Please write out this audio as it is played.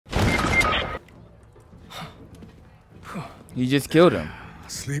He just killed him.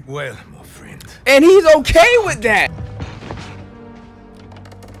 Sleep well, my friend. And he's okay with that.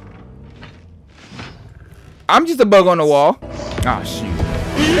 I'm just a bug on the wall. Oh, shoot.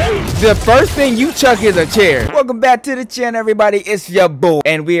 The first thing you chuck is a chair. Welcome back to the channel, everybody. It's your boy.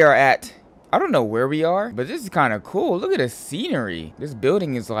 And we are at... I don't know where we are, but this is kind of cool. Look at the scenery. This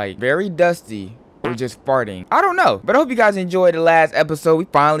building is like very dusty. We're just farting. I don't know, but I hope you guys enjoyed the last episode. We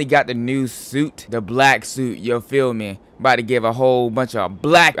finally got the new suit, the black suit. You feel me? About to give a whole bunch of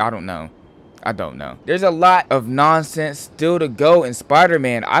black. I don't know. There's a lot of nonsense still to go in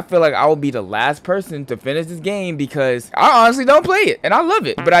Spider-Man. I feel like I will be the last person to finish this game because I honestly don't play it and I love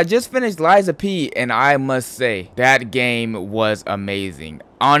it. But I just finished Liza P and I must say that game was amazing.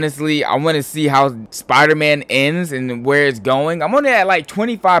 Honestly, I want to see how Spider-Man ends and where it's going. I'm only at like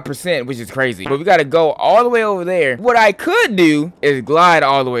 25%, which is crazy. But we got to go all the way over there. What I could do is glide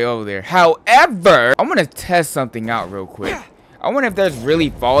all the way over there. However, I'm going to test something out real quick. I wonder if there's really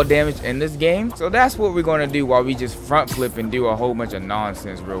fall damage in this game. So that's what we're going to do while we just front flip and do a whole bunch of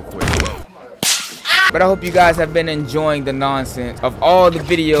nonsense real quick. But I hope you guys have been enjoying the nonsense of all the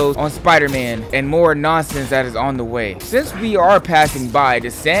videos on Spider-Man and more nonsense that is on the way. Since we are passing by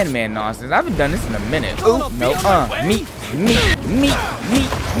the Sandman nonsense, I haven't done this in a minute. Ooh, no, meat.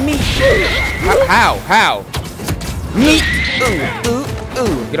 How? Meat.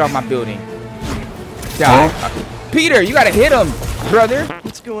 Ooh. Get off my building. Die. Peter, you gotta hit him, brother.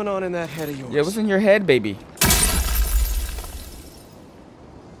 What's going on in that head of yours? Yeah, what's in your head, baby?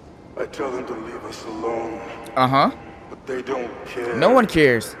 I tell them to leave us alone. Uh-huh. But they don't care. No one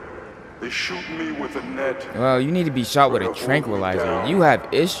cares. They shoot me with a net. Well, you need to be shot with a tranquilizer. You have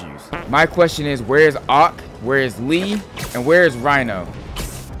issues. My question is, where is Ock? Where is Lee? And where is Rhino?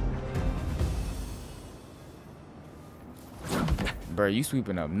 Bro, you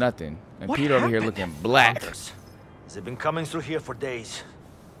sweeping up nothing. And What Peter over here happened? looking black. They've been coming through here for days.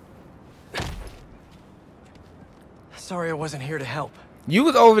 Sorry I wasn't here to help. You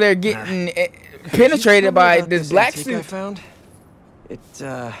was over there getting penetrated by this black antique I suit. found? It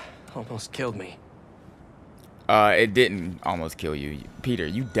almost killed me. It didn't almost kill you. Peter,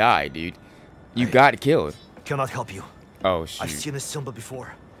 you died, dude. You got killed. I cannot help you. Oh, I've shoot. seen this symbol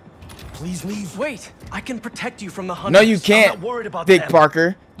before. Please leave. Wait, I can protect you from the hunters. No, you can't, I'm not worried about Dick them.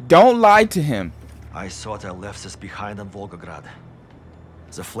 Parker. Don't lie to him. I thought I left this behind on Volgograd.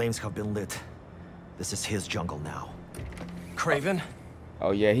 The flames have been lit. This is his jungle now. Kraven?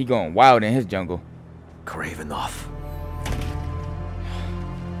 Oh, yeah, he going wild in his jungle. Kraven off.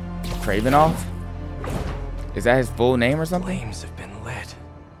 Kraven off? Is that his full name or something? Flames have been lit.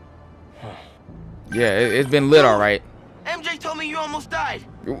 Yeah, it's been lit, all right. MJ told me you almost died.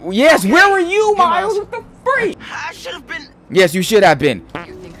 Yes, where were you, Miles? What the freak? I should have been. Yes, you should have been.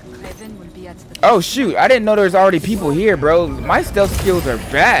 You think Kraven will be at the... Oh, shoot. I didn't know there was already people here, bro. My stealth skills are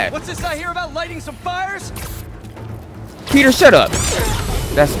bad. What's this I hear about lighting some fires? Peter, shut up.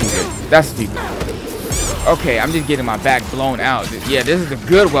 That's stupid. Okay, I'm just getting my back blown out. Yeah, this is a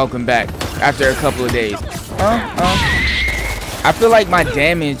good welcome back after a couple of days. I feel like my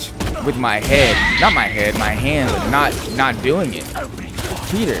damage with my head, not my head, my hands are not doing it.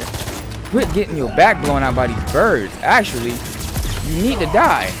 Peter, quit getting your back blown out by these birds. Actually, you need to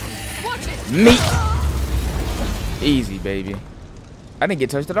die. Meat. Easy, baby. I didn't get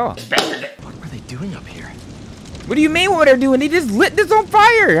touched at all. What were they doing up here? What do you mean what they're doing? They just lit this on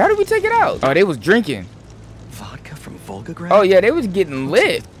fire. How did we take it out? Oh, they was drinking. Vodka from Volgograd? Oh, yeah, they was getting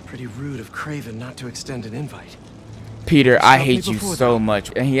lit. Pretty rude of Kraven not to extend an invite. Peter, I Stop me hate you before so that.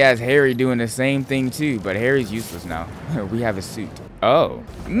 much. And he has Harry doing the same thing too, but Harry's useless now. We have a suit. Oh,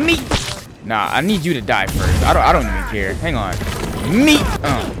 meat. Nah, I need you to die first. I don't even care. Hang on. Meat.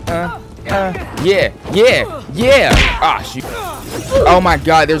 Yeah. Ah, shoot. Oh my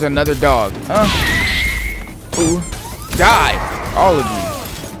God, there's another dog. Ooh, die, all of you.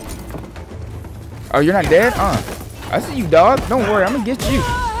 Oh, you're not dead? I see you, dog. Don't worry, I'm gonna get you.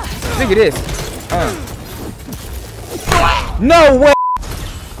 Look at this. No way!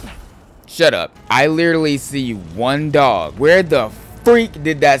 Shut up. I literally see one dog. Where the freak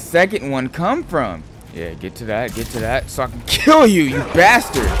did that second one come from? Yeah, get to that, so I can kill you, you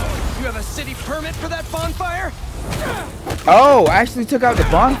bastard. You have a city permit for that bonfire? Oh, I actually took out the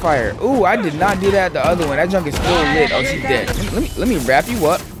bonfire. Ooh, I did not do that the other one. That junk is still lit. Oh, she's dead. Let me wrap you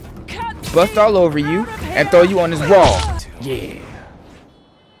up, bust all over you, and throw you on this wall. Yeah.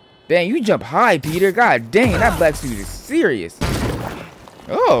 Dang, you jump high, Peter. God dang, that black suit is serious.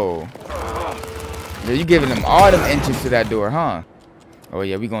 Oh. Yeah, you giving them all them inches to that door, huh? Oh,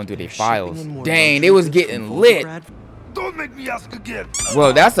 yeah, we going through their files. Dang, they was getting lit. Don't make me ask again.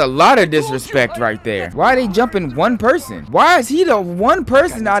 Well, that's a lot of disrespect right there. Why are they jumping one person? Why is he the one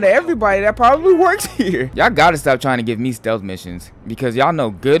person out of everybody that probably works here? Y'all gotta stop trying to give me stealth missions, because y'all know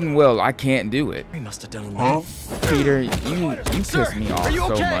good and well I can't do it. He must have done it. Peter, you piss me off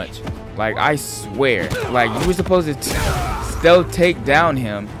so much. Like, I swear. Like, you were supposed to stealth take down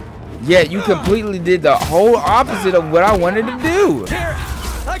him, yet you completely did the whole opposite of what I wanted to do. Here,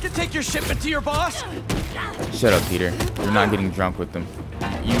 I can take your shipment to your boss. Shut up, Peter. You're not getting drunk with them.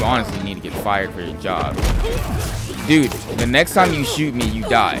 You honestly need to get fired for your job. Dude, the next time you shoot me, you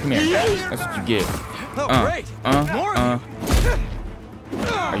die. Come here. That's what you get. Great.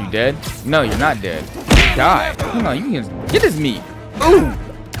 Are you dead? No, you're not dead. Die. Come on, you can get this meat. Ooh.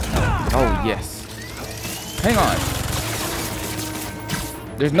 Oh, yes. Hang on.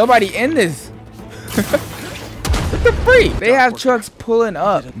 There's nobody in this. What the freak? They have trucks pulling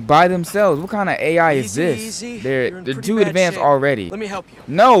up by themselves. What kind of AI is this? They're too advanced already. Let me help you.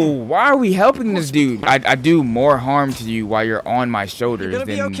 No, why are we helping this dude? I do more harm to you while you're on my shoulders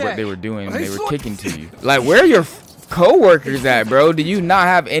than what they were doing when they were kicking to you. Like, where are your co-workers at, bro? Do you not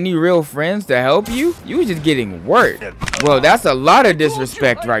have any real friends to help you? You were just getting worked. Well, that's a lot of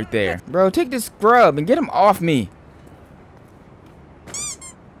disrespect right there. Bro, take this scrub and get him off me.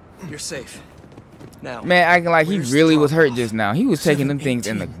 You're safe. Now, Man, acting like he really was hurt just now. He was taking them things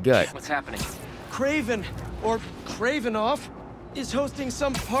in the gut. what's happening? Kraven, or Kravenoff, is hosting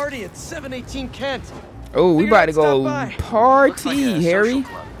some party at 718 Kent. Oh, we about to go party, Harry.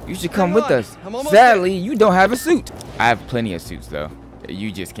 You should come with us. Sadly, you don't have a suit. I have plenty of suits, though.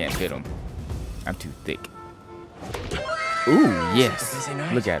 You just can't fit them. I'm too thick. Ooh, yes.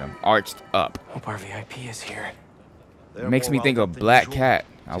 Look at him, arched up. Hope our VIP is here. Makes me think of Black Cat.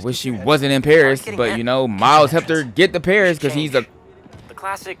 I wish she wasn't in Paris, but you know, Miles helped her get to Paris because he's a... The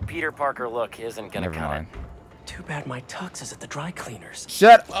classic Peter Parker look isn't gonna cut it. Too bad my tux is at the dry cleaners.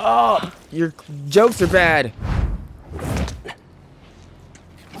 Shut up! Your jokes are bad.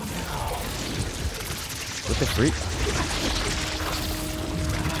 What the freak?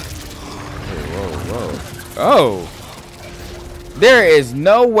 Whoa. Oh! There is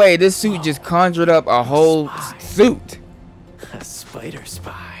no way this suit just conjured up a whole suit. A spider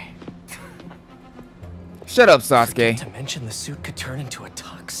spy. Shut up, Sasuke. To mention the suit could turn into a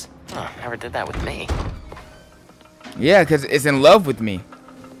tux. Oh, never did that with me. Yeah, because it's in love with me.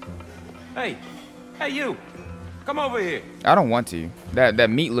 Hey you! Come over here. I don't want to. That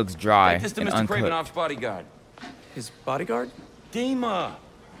meat looks dry Take this to and Mr. uncooked. Kravenoff's bodyguard. His bodyguard? Dima,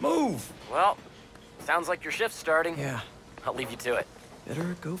 move! Well, sounds like your shift's starting. Yeah. I'll leave you to it.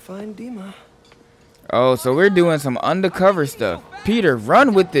 Better go find Dima. Oh, so we're doing some undercover stuff. Peter,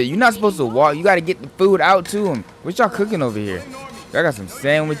 run with it. You're not supposed to walk. You got to get the food out to him. What y'all cooking over here? I got some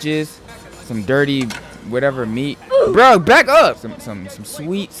sandwiches, some dirty whatever meat. Bro, back up. Some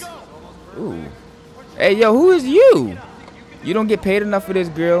sweets. Ooh. Hey, yo, who is you? You don't get paid enough for this,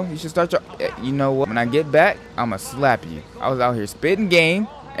 girl. You should start your... You know what? When I get back, I'ma slap you. I was out here spitting game,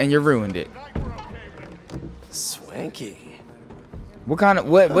 and you ruined it. Swanky. What kind of...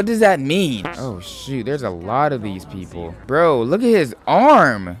 What does that mean? Oh, shoot. There's a lot of these people. Bro, look at his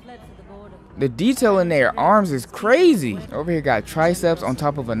arm. The detail in their arms is crazy. Over here got triceps on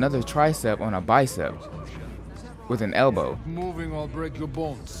top of another tricep on a bicep. With an elbow. Moving, I'll break your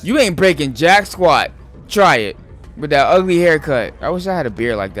bones. You ain't breaking jack squat. Try it. With that ugly haircut. I wish I had a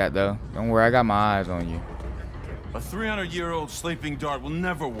beard like that, though. Don't worry, I got my eyes on you. A 300-year-old sleeping dart will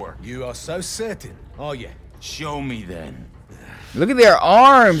never work. You are so certain, are you? Show me then. Look at their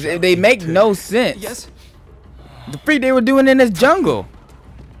arms. They make no sense. Yes? The freak they were doing in this jungle.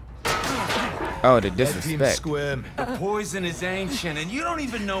 Oh, the disrespect. Squirm. The poison is ancient, and you don't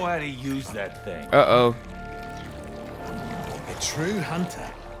even know how to use that thing. Uh-oh. A true hunter.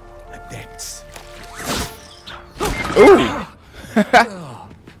 Adepts. Ooh.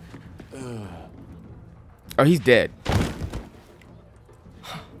 Oh, he's dead.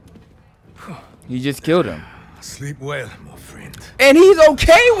 You just killed him. Sleep well, my friend. And he's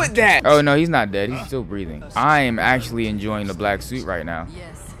okay with that. Oh, no, he's not dead. He's still breathing. I am actually enjoying the black suit right now.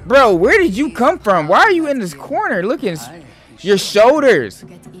 Bro, where did you come from? Why are you in this corner? Look at your shoulders.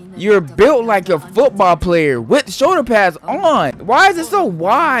 You're built like a football player with shoulder pads on. Why is it so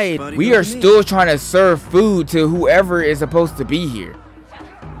wide? We are still trying to serve food to whoever is supposed to be here.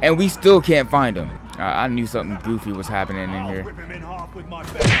 And we still can't find him. I knew something goofy was happening in here.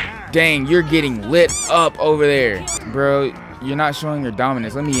 Dang, you're getting lit up over there. Bro, you're not showing your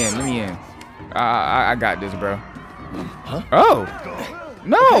dominance. Let me in. Let me in. I got this, bro. Huh? Oh.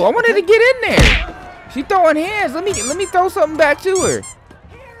 No, I wanted to get in there. She throwing hands. Let me throw something back to her.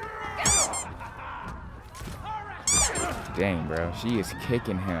 Dang, bro. She is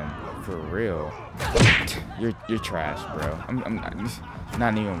kicking him for real. You're trash, bro. I'm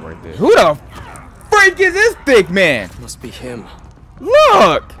not even worth it. Who the freak is this thick man? Must be him.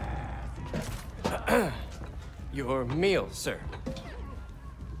 Look! Your meal, sir.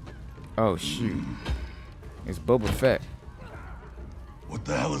 Oh, shoot. It's Boba Fett. What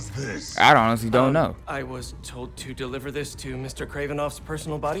the hell is this? I honestly don't know. I was told to deliver this to Mr. Kravenoff's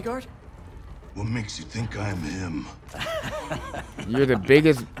personal bodyguard. What makes you think I'm him? You're the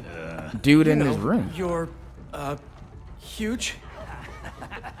biggest dude in this room. You're, huge.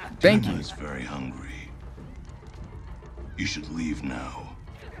 Thank you. He's very hungry. You should leave now.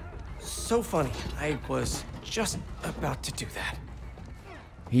 So funny. I was just about to do that.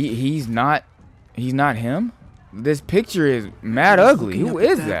 He's not him? This picture is mad ugly. Who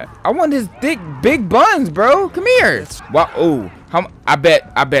is that? I want his thick, big buns, bro. Come here. Wow. Oh, I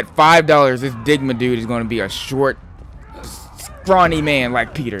bet $5 this Digma dude is gonna be a short, scrawny man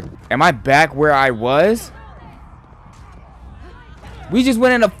like Peter. Am I back where I was? We just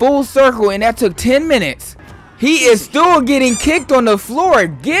went in a full circle and that took 10 minutes. He is still getting kicked on the floor.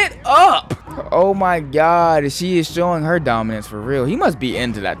 Get up. Oh my God, she is showing her dominance for real. He must be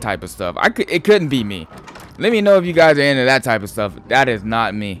into that type of stuff. It couldn't be me. Let me know if you guys are into that type of stuff. That is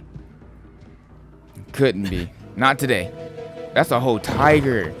not me. Couldn't be. Not today. That's a whole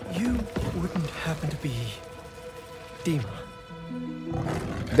tiger. You wouldn't happen to be Dima.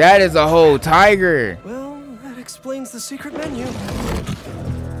 That is a whole tiger. Well, that explains the secret menu.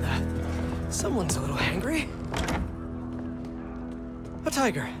 Someone's a little hangry. A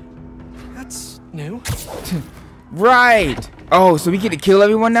tiger. That's new. Right. Oh, so we get to kill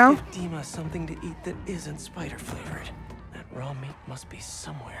everyone now? Give Dima something to eat that isn't spider flavored. That raw meat must be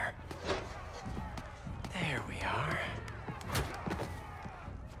somewhere. There we are.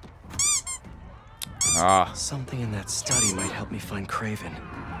 Ah. Something in that study might help me find Kraven.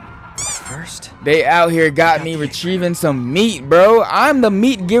 First, They out here got me retrieving some meat, bro. I'm the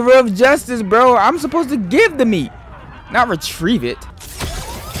meat giver of justice, bro. I'm supposed to give the meat, not retrieve it.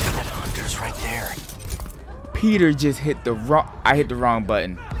 that hunter's right there. Peter just hit the wrong. I hit the wrong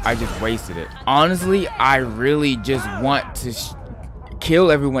button. I just wasted it. Honestly, I really just want to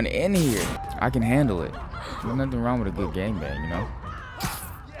kill everyone in here. I can handle it. There's nothing wrong with a good gangbang, you know.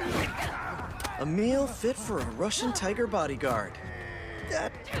 A meal fit for a Russian tiger bodyguard.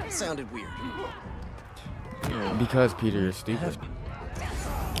 That sounded weird. Because Peter is stupid.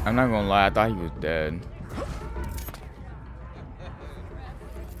 I'm not gonna lie, I thought he was dead.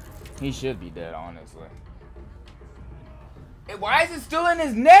 He should be dead, honestly. Hey, why is it still in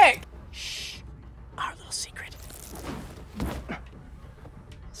his neck? Shh. Our little secret.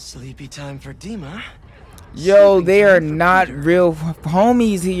 Sleepy time for Dima. Yo, they are not real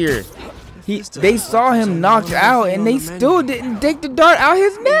homies here. They saw him knocked out and they still didn't take the dart out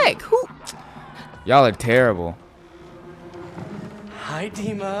his neck. Y'all are terrible. Hi,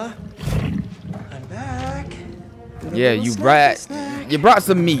 Dima. I'm back. Yeah, you brought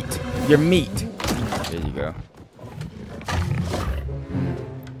some meat. Your meat. There you go.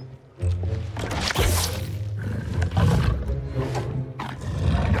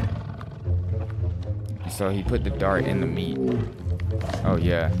 So he put the dart in the meat. Oh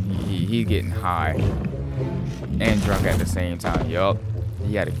yeah, he's getting high and drunk at the same time. Yup,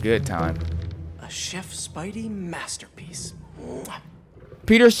 he had a good time. A Chef Spidey masterpiece.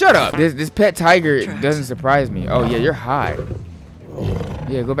 Peter, shut up. This pet tiger doesn't surprise me. Oh yeah, you're high.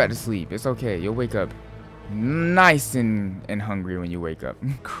 Yeah, go back to sleep. It's okay. You'll wake up nice and hungry when you wake up.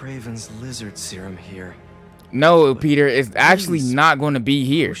 Kraven's lizard serum here. No, Peter, it's actually not going to be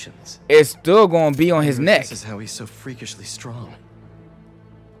here. It's still going to be on his neck. This is how he's so freakishly strong.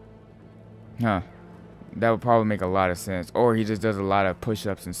 Huh. That would probably make a lot of sense. Or he just does a lot of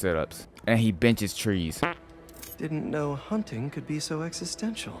push-ups and sit-ups. And he benches trees. Didn't know hunting could be so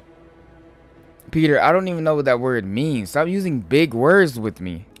existential. Peter, I don't even know what that word means. Stop using big words with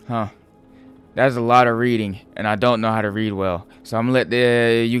me. Huh. That's a lot of reading. And I don't know how to read well. So I'm going to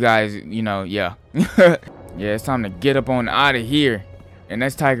let you guys, you know, yeah. Yeah, it's time to get up on out of here. And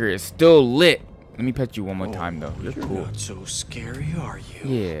this tiger is still lit. Let me pet you one more time, though. You're cool. Not so scary, are you?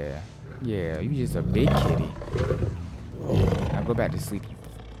 Yeah. Yeah, you just a big kitty. Now go back to sleep, you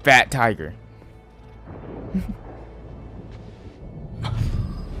fat tiger.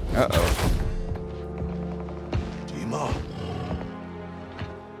 Uh-oh. Dima.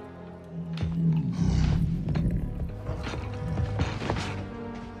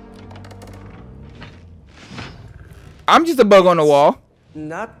 I'm just a bug on the wall.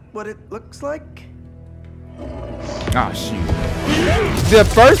 Not what it looks like. Oh, shoot. The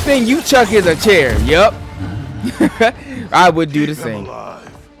first thing you chuck is a chair. Yup. I would do the same.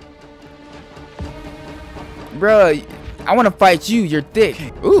 Bruh, I want to fight you. You're thick.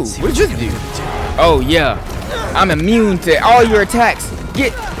 Ooh, what'd you do? Oh, yeah. I'm immune to all your attacks.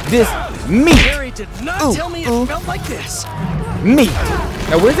 Get this meat. Harry did not tell me it felt like this. Meat.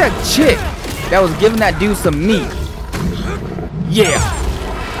 Now, where's that chick that was giving that dude some meat? Yeah.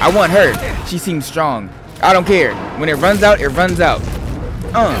 I want her. She seems strong. I don't care. When it runs out, it runs out.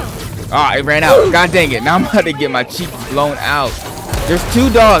 Ah, it ran out. God dang it. Now I'm about to get my cheeks blown out. There's 2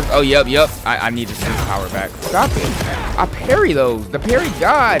 dogs. Oh, yep. I need to see power back. Stop it. I parry those. The parry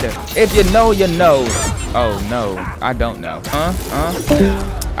god. If you know, you know. Oh, no. I don't know.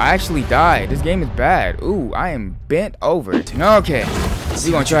 I actually died. This game is bad. Ooh, I am bent over. Okay.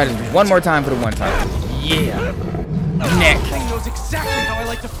 We're going to try this one more time for the one time. Yeah. Neck. He knows exactly how I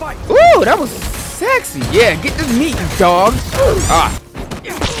like to fight. Ooh, that was sexy. Yeah, get this meat, you dog. Ah.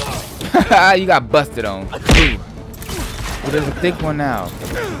 You got busted on. Ooh. Oh, there's a thick one now.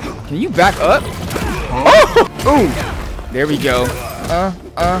 Can you back up? Oh! Ooh. There we go.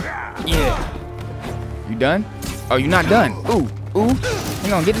 Yeah. You done? Oh, you're not done. Ooh.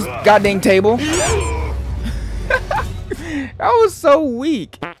 Hang on, get this goddamn table. That was so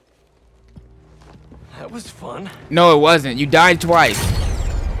weak. That was fun. No, it wasn't. You died twice.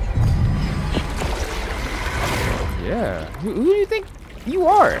 Yeah. Who do you think you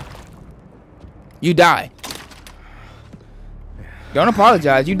are? You die. Don't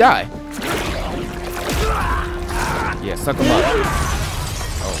apologize. You die. Yeah, suck him up.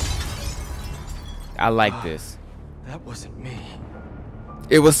 Oh. I like this. That wasn't me.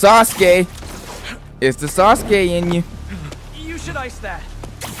 It was Sasuke. It's the Sasuke in you. You should ice that.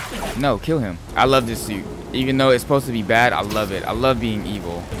 No, kill him. I love this suit. Even though it's supposed to be bad, I love it. I love being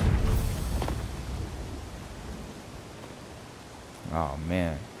evil. Oh,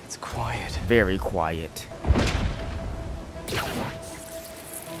 man. It's quiet. Very quiet.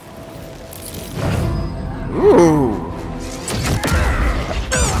 Ooh.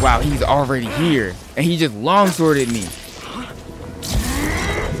 Wow, he's already here. And he just longsworded me.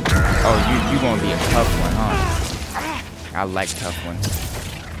 Oh, you gonna be a tough one, huh? I like tough ones.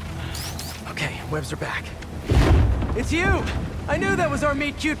 Okay, webs are back. It's you! I knew that was our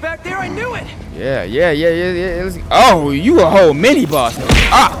meat cute back there. I knew it! Yeah. Oh, you a whole mini boss.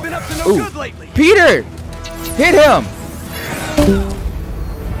 Ah! Been up to no good lately. Peter! Hit him!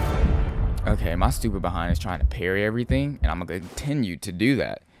 Okay, my stupid behind is trying to parry everything, and I'm gonna continue to do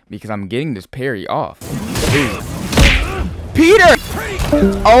that because I'm getting this parry off. Ooh. Peter!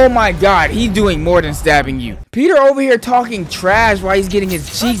 Oh my god, he's doing more than stabbing you. Peter over here talking trash while he's getting his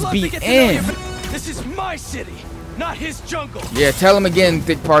cheeks beat in. This is my city, not his jungle. Yeah, tell him again,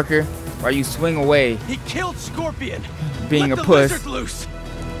 Thick Parker, while you swing away. He killed Scorpion. Being Let a the puss. lizard loose.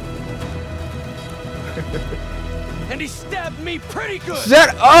 And he stabbed me pretty good.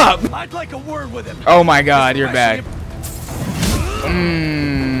 Shut up! I'd like a word with him. Oh my god, you're bad.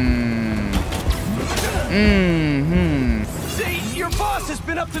 See, your boss has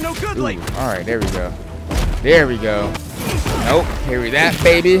been up to no good lately. Alright, there we go. There we go. Nope, parry that,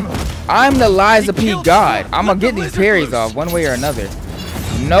 baby. I'm the Liza P god. I'm gonna get these parries off one way or another.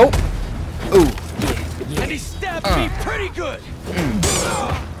 Nope. Ooh. And he stabbed me pretty good.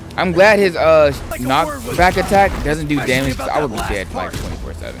 I'm glad his knockback attack doesn't do damage, because I would be dead like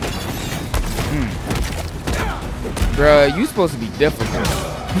 24/7. Bruh, you supposed to be difficult.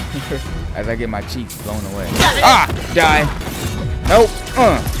 As I get my cheeks blown away. Ah! Die. Nope.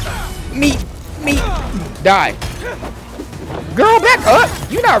 Meat. Die. Girl, back up.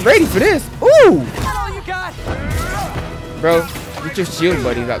 You're not ready for this. Ooh. That's all you got. Bro, get your shield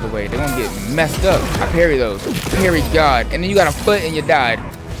buddies out the way. They're gonna get messed up. I parry those. Parry God. And then you got a foot and you died.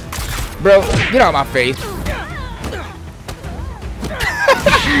 Bro, get out of my face.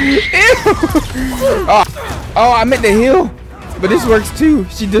 Oh, I meant to heal. But this works too.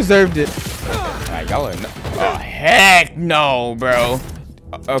 She deserved it. Alright, y'all are oh, heck no, bro.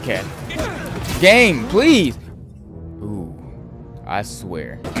 Okay. Game, please. Ooh. I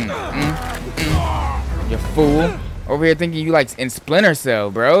swear. You fool. Over here thinking you like in Splinter Cell,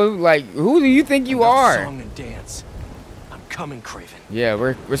 bro. Like, who do you think you are? Song and dance. I'm coming, Kraven. Yeah,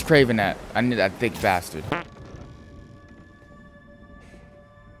 where's Kraven at? I need that thick bastard.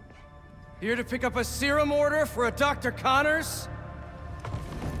 Here to pick up a serum order for a Dr. Connors?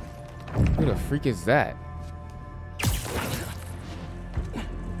 Who the freak is that?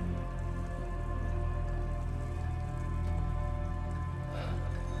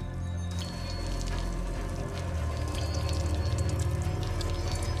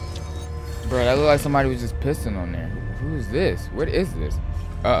 Bro, that looked like somebody was just pissing on there. Who is this? What is this?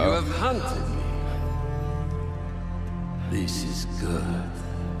 Uh-oh. You have hunted me. This is good.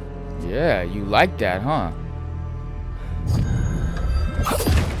 Yeah, you like that, huh?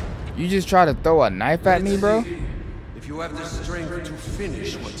 You just try to throw a knife at me, bro? If you have the strength to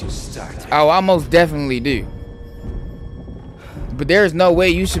finish what you started. Oh, I most definitely do. But there's no way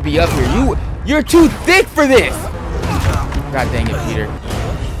you should be up here. You're too thick for this. God dang it, Peter.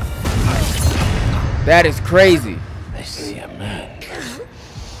 That is crazy. I see a man.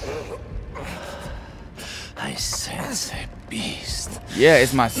 I sense a beast. Yeah,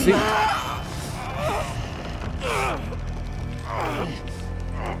 it's my suit.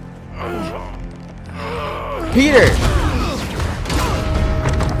 Peter!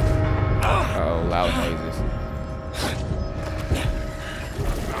 Uh-oh, loud noises.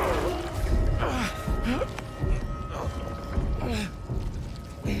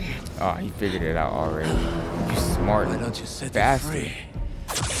 Oh, he figured it out already. You smart. Why don't you set bastard. it free?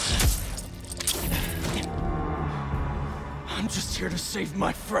 I'm just here to save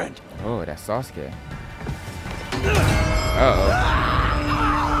my friend. Oh, that's Sasuke. Uh-oh.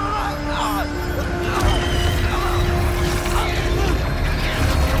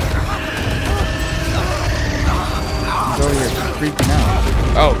 He's over here freaking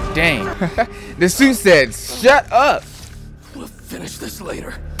out. Oh, dang. The suit said, shut up. We'll finish this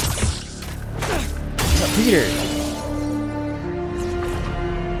later. Peter.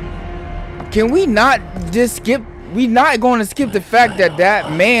 Can we not just skip? We not going to skip the fact that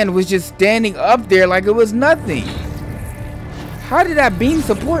that man was just standing up there like it was nothing. How did that beam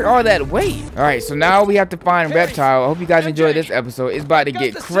support all that weight? All right, so now we have to find Reptile. I hope you guys enjoyed this episode. It's about to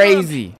get crazy.